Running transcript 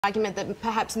Argument that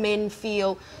perhaps men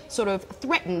feel sort of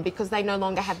threatened because they no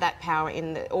longer have that power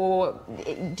or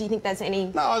do you think there's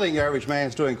any... No, I think the average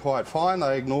man's doing quite fine.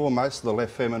 They ignore most of the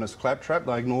left feminist claptrap.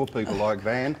 They ignore people like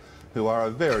Van, who are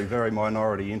a very, very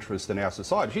minority interest in our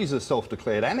society. She's a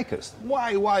self-declared anarchist,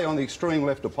 way, way on the extreme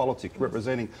left of politics,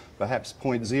 representing perhaps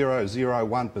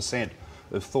 0.001%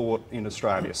 of thought in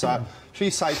Australia. So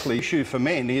she's safely issue for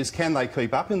men is, can they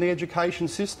keep up in the education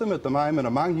system? At the moment,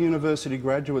 among university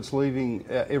graduates leaving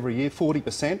every year,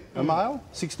 40% are male,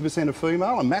 60% are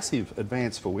female, a massive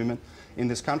advance for women in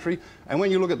this country. And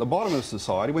when you look at the bottom of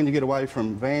society, when you get away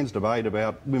from Van's debate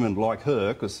about women like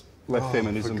her, because left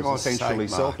feminism is essentially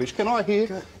selfish.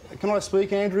 Can I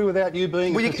speak, Andrew, without you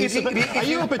being a participant? Are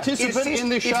you a participant in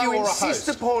this show or a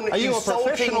host? Are you a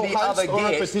professional host or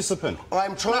a participant?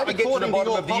 I'm trying to get to the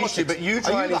bottom of the issue, but you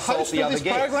try and insult the other guest.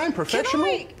 Are you the host of this program, professional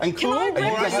and cool? Can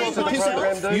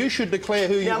I You should declare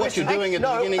what you're doing at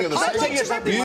the beginning of the session.